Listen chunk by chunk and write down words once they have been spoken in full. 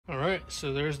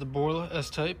So there's the BORLA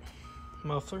S-type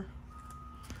muffler.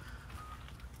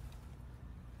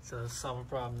 So let's solve a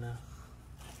problem now.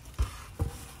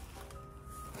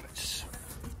 It's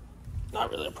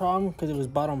not really a problem because it was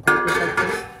bought on purpose like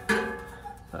this.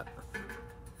 But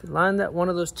if you line that one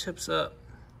of those tips up,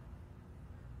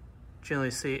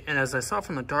 generally see, and as I saw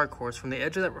from the dark horse, from the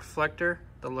edge of that reflector,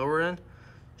 the lower end,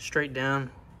 straight down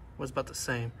was about the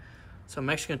same. So I'm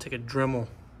actually gonna take a Dremel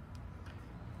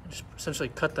and just essentially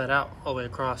cut that out all the way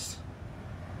across.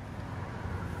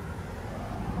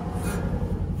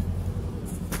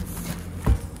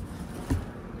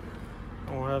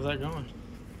 And we'll have that going.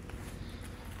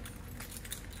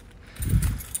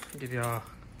 Give y'all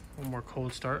one more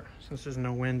cold start since there's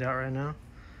no wind out right now.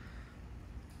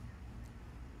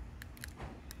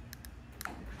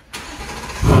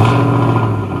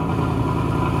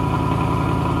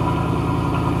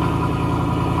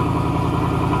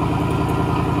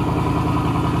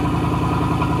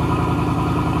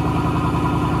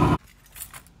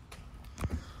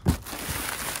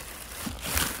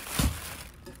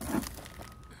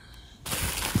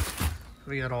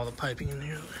 We got all the piping in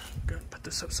here. Go ahead and put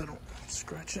this up so I don't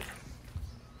scratch it.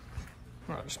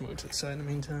 Or I'll just move it to the side in the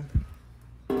meantime.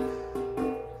 That'd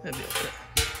be okay.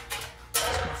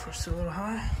 This muffler's still a little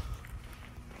high.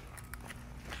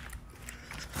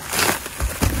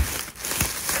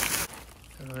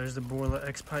 So there's the BORLA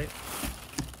X pipe.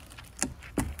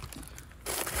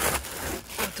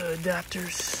 Got the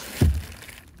adapters.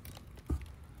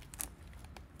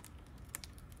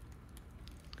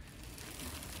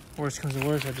 Worst comes to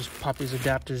worst, I just pop these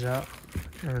adapters out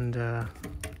and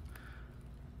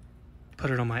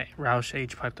put it on my Roush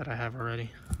H pipe that I have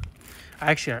already.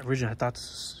 Originally I thought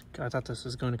this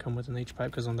was going to come with an H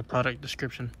pipe because on the product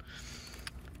description,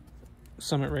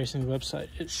 Summit Racing website,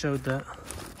 it showed that.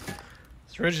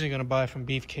 It's originally going to buy from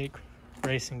Beefcake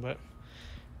Racing, but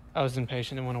I was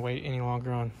impatient and didn't want to wait any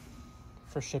longer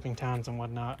for shipping times and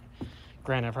whatnot.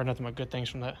 Granted, I've heard nothing but good things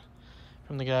from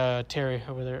the guy Terry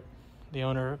over there, the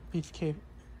owner of Beefcake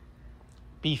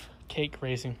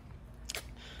Racing.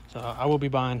 So I will be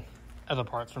buying other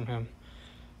parts from him,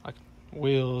 like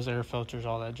wheels, air filters,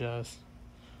 all that jazz.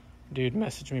 Dude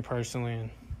messaged me personally, and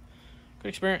good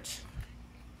experience.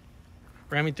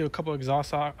 Ran me through a couple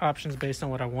exhaust options based on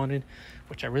what I wanted,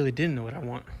 which I really didn't know what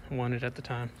I wanted at the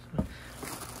time. So,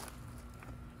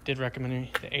 did recommend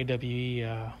me the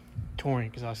AWE Touring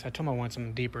exhaust. I told him I wanted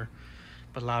something deeper,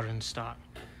 but louder than stock.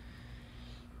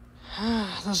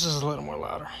 This is a little more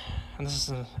louder, and this is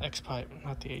an X pipe,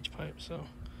 not the H pipe, so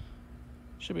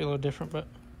should be a little different. But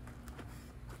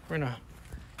we're gonna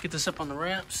get this up on the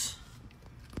ramps,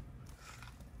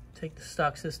 take the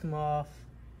stock system off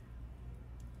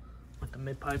with the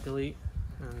mid pipe delete,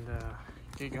 and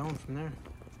get going from there.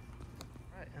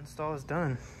 All right, install is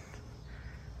done.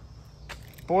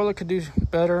 BORLA could do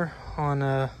better on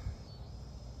the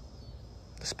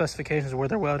specifications of where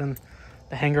they're welding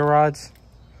the hanger rods.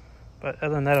 But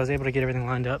other than that, I was able to get everything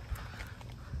lined up.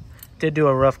 Did do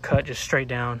a rough cut just straight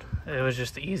down. It was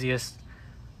just the easiest.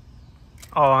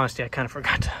 All honesty, I kind of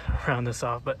forgot to round this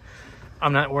off, but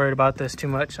I'm not worried about this too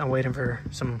much. I'm waiting for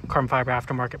some carbon fiber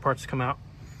aftermarket parts to come out.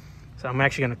 So I'm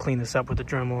actually gonna clean this up with a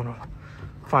Dremel and a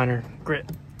finer grit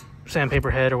sandpaper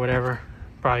head or whatever.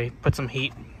 Probably put some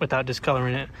heat without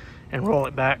discoloring it and roll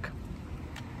it back.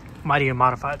 Might even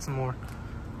modify it some more.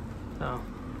 So.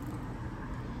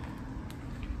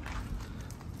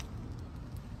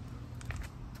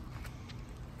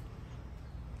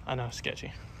 I know,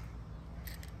 sketchy.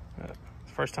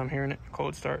 First time hearing it,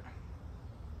 cold start.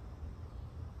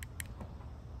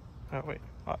 Oh wait,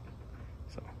 lock.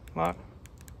 So, lock.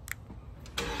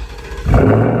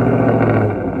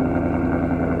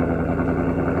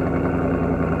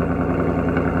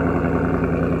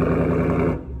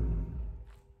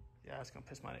 Yeah, that's gonna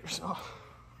piss my neighbors off.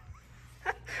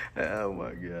 Oh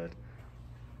my god.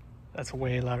 That's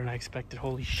way louder than I expected,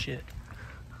 holy shit.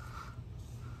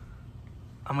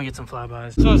 I'm gonna get some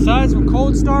flybys. So aside from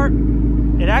cold start,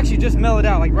 it actually just mellowed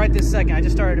out, like right this second. I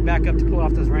just started to back up to pull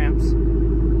off those ramps.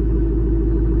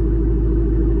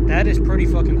 That is pretty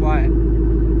fucking quiet.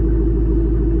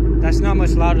 That's not much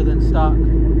louder than stock.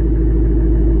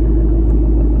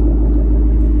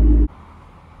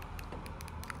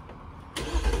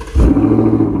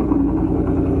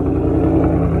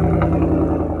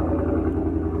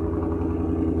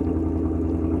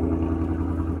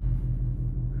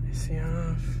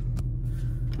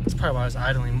 That's probably why I was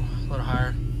idling a little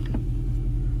higher.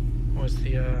 Was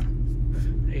the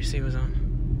AC was on.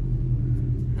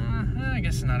 I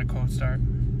guess it's not a cold start.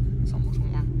 It's almost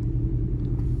warm.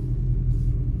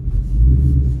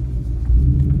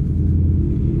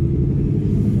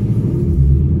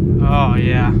 Oh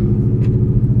yeah.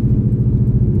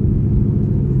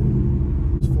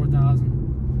 It's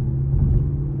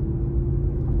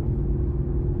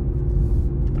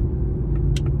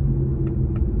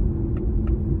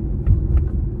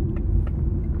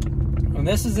And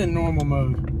this is in normal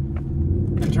mode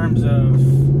in terms of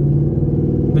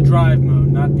the drive mode,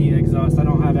 not the exhaust. I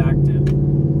don't have active.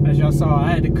 As y'all saw,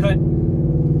 I had to cut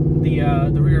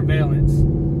the rear valence.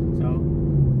 So,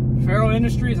 Faro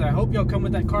Industries, I hope y'all come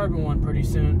with that carbon one pretty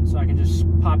soon, so I can just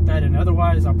pop that in.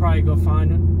 Otherwise, I'll probably go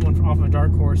find one off of a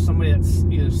dark horse, somebody that's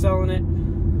either selling it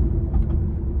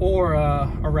or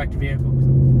a wrecked vehicle.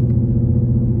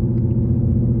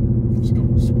 Let's go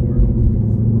with sport.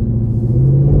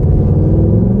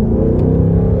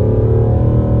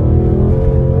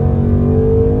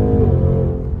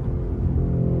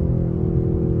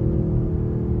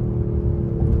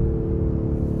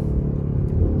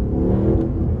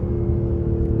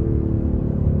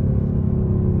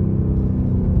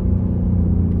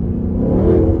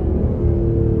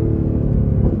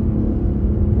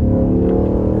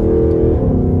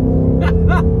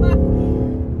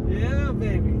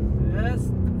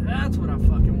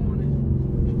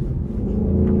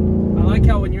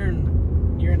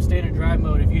 Standard drive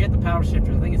mode, if you hit the power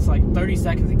shifter, I think it's like 30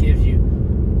 seconds it gives you,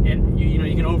 and you know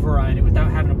you can override it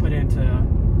without having to put it into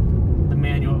the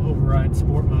manual override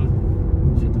sport mode.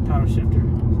 Just hit the power shifter.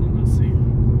 So let's see.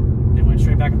 It went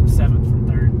straight back up to 7th from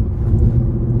 3rd.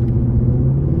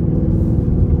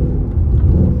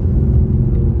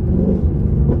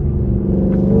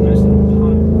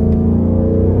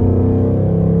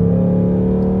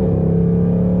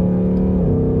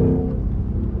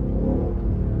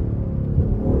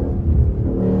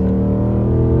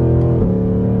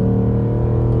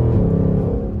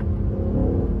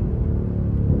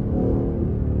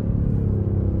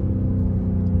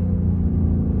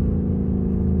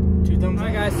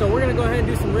 Alright guys, so we're going to go ahead and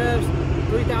do some revs,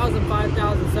 3,000,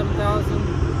 5,000,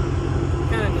 7,000,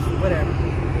 kind of just whatever.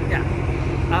 Yeah.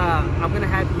 I'm going to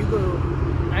have you go,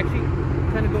 actually,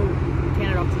 kind of go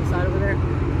can it off to the side over there.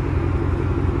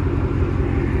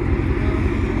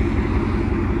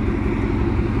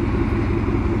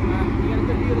 You got a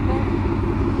good view of the car?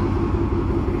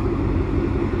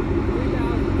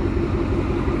 3,000.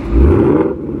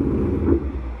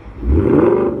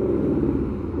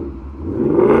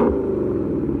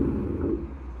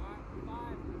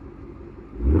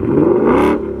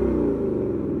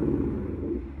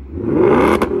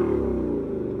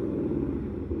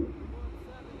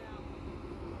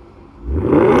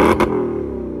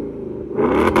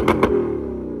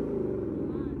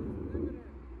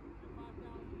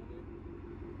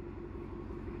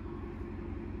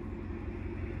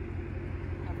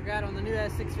 On the new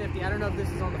S650, I don't know if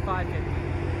this is on the 550.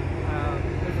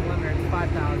 There's a limiter, it's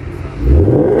 5,000. So.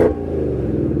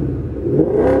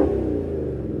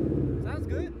 Sounds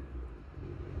good.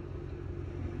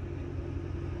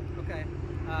 Okay,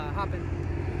 hop in.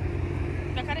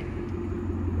 No, cut it.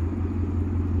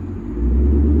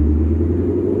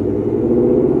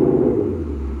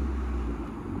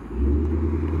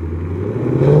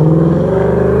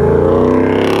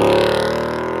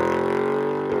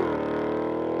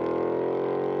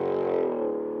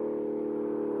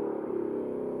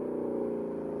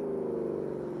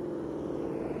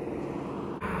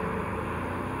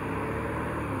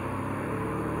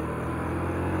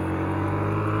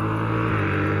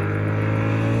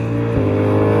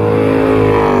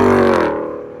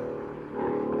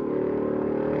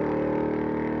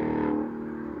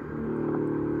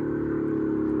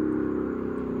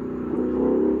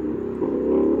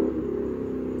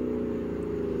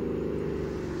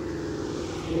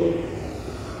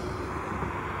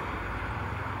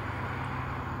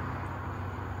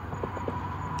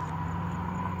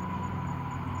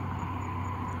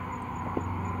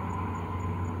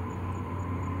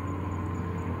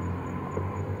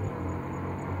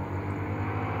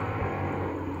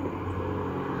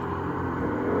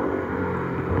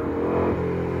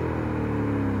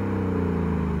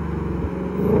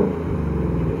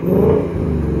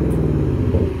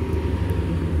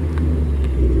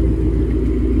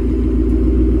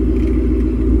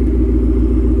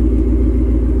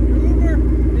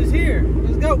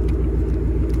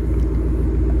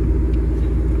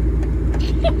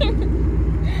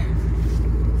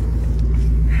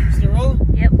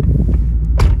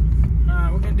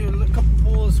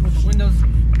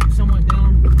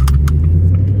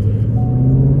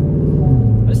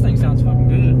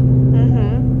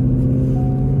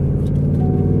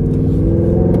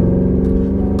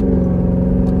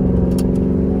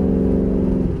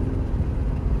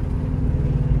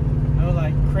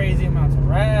 crazy amounts of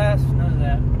rasp, none of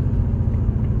that.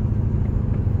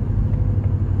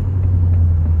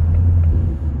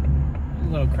 A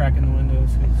little crack in the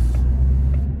windows because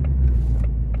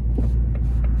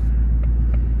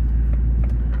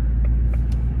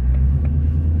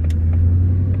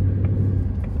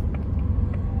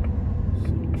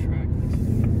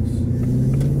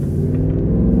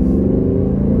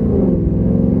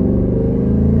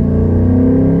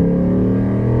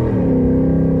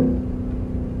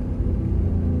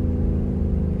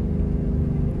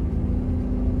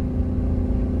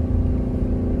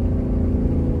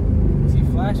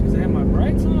because I have my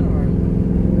brights on, or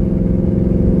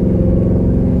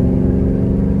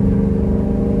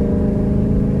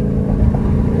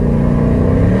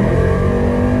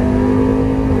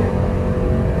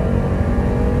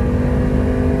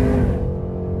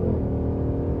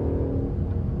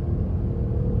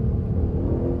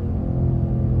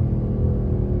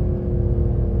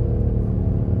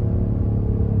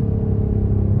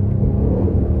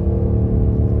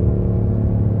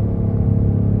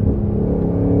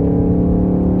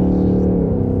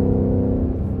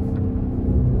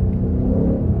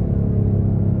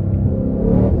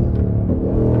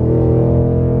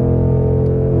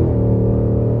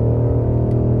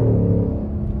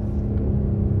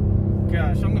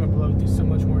gosh, I'm gonna blow through so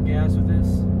much more gas with this.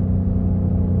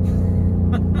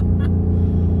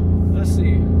 Let's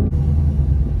see.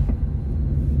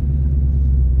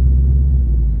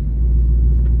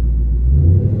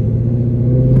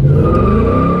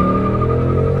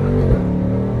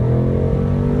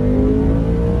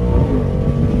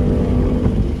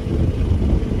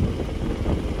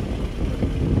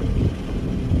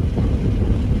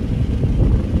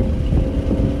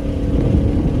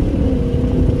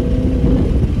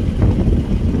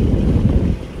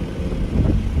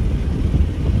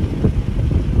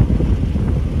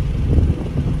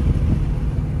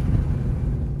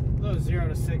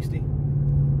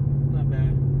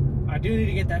 I do need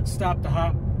to get that stop the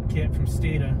hop kit from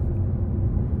Stita.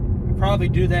 I'll probably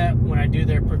do that when I do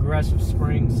their progressive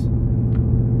springs.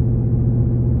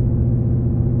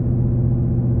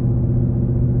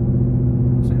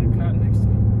 There's a cot next to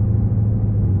me.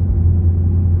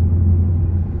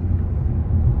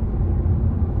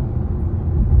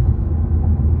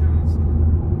 No, it's not.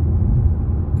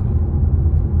 Cool.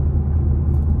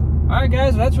 Alright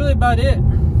guys, that's really about it.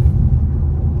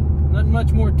 Nothing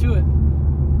much more to it.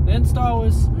 The install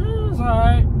was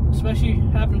alright, especially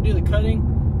having to do the cutting.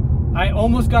 I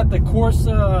almost got the Course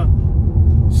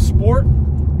Sport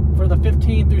for the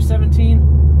 15 through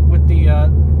 17 with the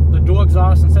dual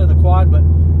exhaust instead of the quad, but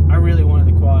I really wanted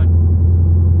the quad.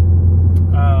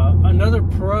 Another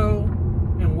pro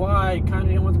and why I kind of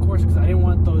didn't want the Course because I didn't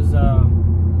want those.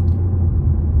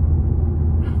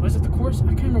 Was it the Course? I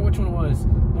can't remember which one it was.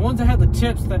 The ones that had the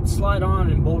tips that slide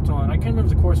on and bolt on. I can't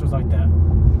remember if the Course was like that.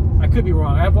 I could be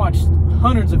wrong. I've watched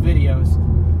hundreds of videos.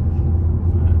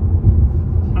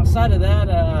 Outside of that,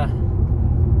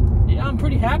 yeah, I'm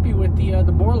pretty happy with the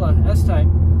BORLA S-Type.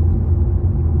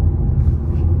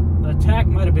 The attack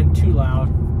might have been too loud.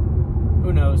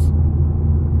 Who knows?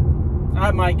 I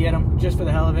might get them just for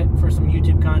the hell of it for some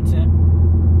YouTube content.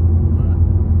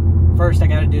 First, I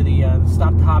got to do the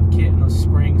stop the hop kit and those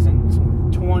springs and some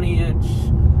 20-inch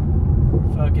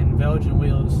fucking Belgian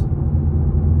wheels.